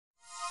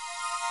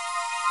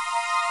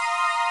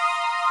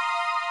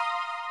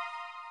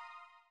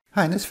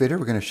Hi, in this video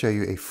we're going to show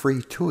you a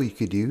free tool you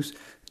could use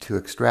to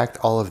extract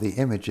all of the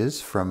images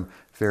from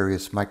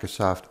various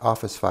Microsoft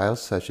Office files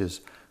such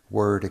as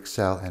Word,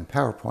 Excel, and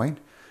PowerPoint.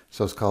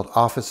 So it's called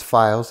Office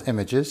Files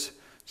Images.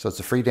 So it's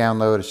a free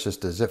download, it's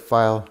just a zip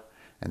file,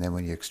 and then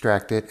when you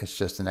extract it, it's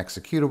just an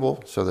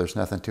executable, so there's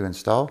nothing to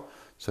install.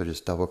 So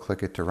just double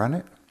click it to run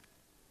it.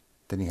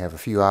 Then you have a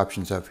few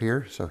options up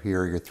here. So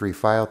here are your 3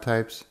 file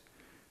types.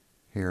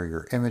 Here are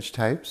your image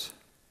types.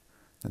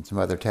 And some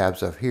other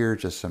tabs up here,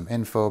 just some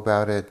info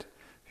about it.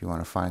 If you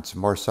want to find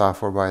some more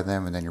software by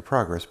them, and then your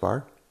progress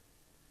bar.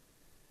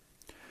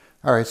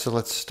 Alright, so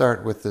let's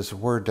start with this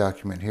Word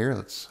document here.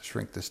 Let's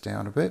shrink this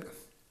down a bit.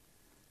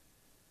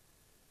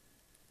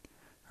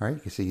 Alright,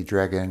 you can see you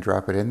drag it and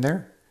drop it in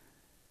there,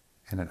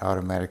 and it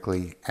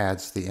automatically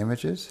adds the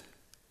images.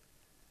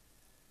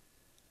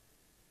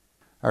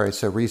 Alright,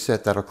 so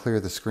reset, that'll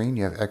clear the screen.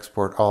 You have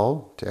Export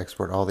All to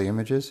export all the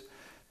images.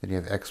 Then you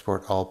have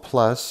Export All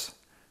Plus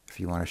if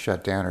you want to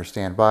shut down or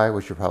stand by,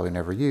 which you'll probably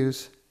never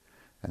use.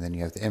 And then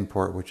you have the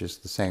import, which is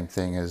the same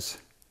thing as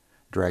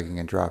dragging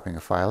and dropping a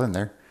file in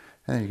there.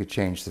 And then you could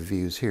change the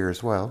views here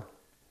as well.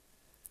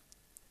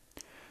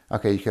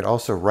 Okay, you could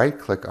also right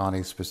click on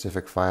a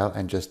specific file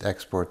and just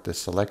export the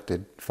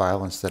selected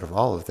file instead of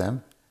all of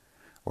them,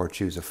 or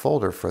choose a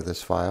folder for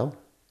this file,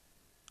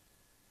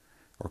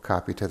 or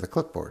copy to the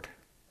clipboard.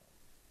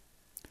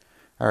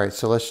 Alright,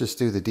 so let's just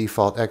do the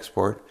default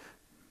export,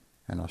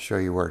 and I'll show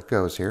you where it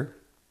goes here.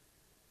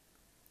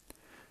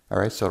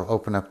 Alright, so it'll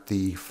open up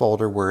the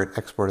folder where it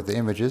exported the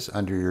images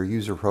under your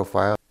user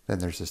profile. Then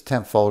there's this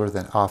temp folder,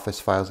 then Office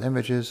Files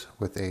Images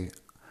with a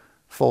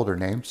folder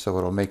name, so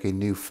it'll make a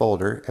new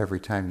folder every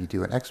time you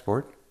do an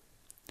export.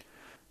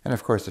 And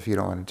of course, if you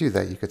don't want to do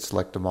that, you could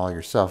select them all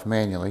yourself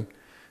manually,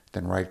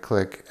 then right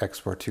click,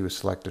 export to a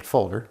selected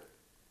folder.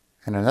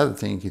 And another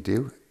thing you could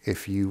do,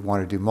 if you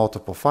want to do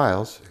multiple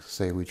files,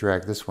 say we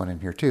drag this one in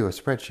here too, a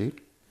spreadsheet.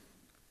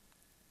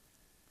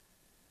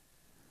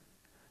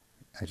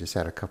 I just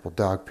had a couple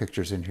dog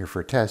pictures in here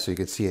for a test, so you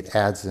could see it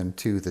adds them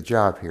to the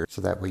job here,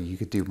 so that way you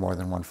could do more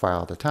than one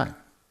file at a time.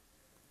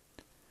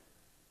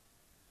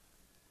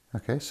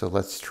 Okay, so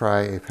let's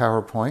try a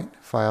PowerPoint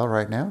file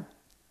right now.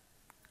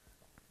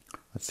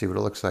 Let's see what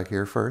it looks like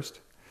here first.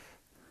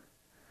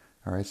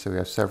 Alright, so we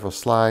have several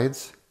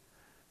slides,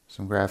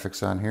 some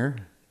graphics on here.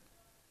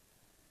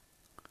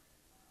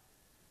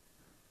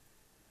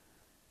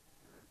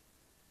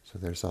 So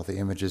there's all the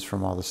images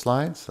from all the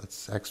slides.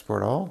 Let's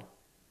export all.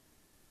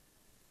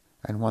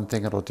 And one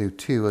thing it'll do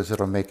too is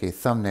it'll make a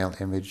thumbnail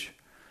image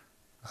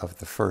of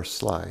the first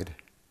slide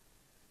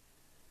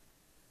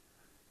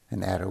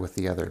and add it with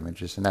the other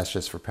images, and that's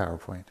just for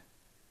PowerPoint.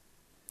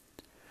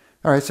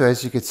 Alright, so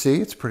as you can see,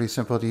 it's pretty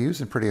simple to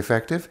use and pretty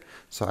effective.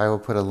 So I will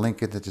put a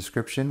link in the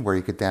description where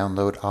you could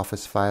download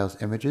Office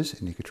Files images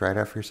and you could try it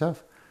out for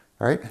yourself.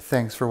 Alright,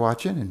 thanks for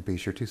watching, and be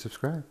sure to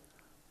subscribe.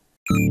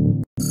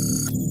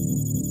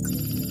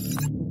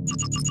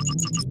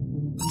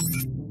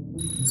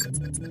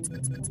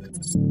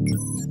 Thank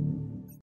you.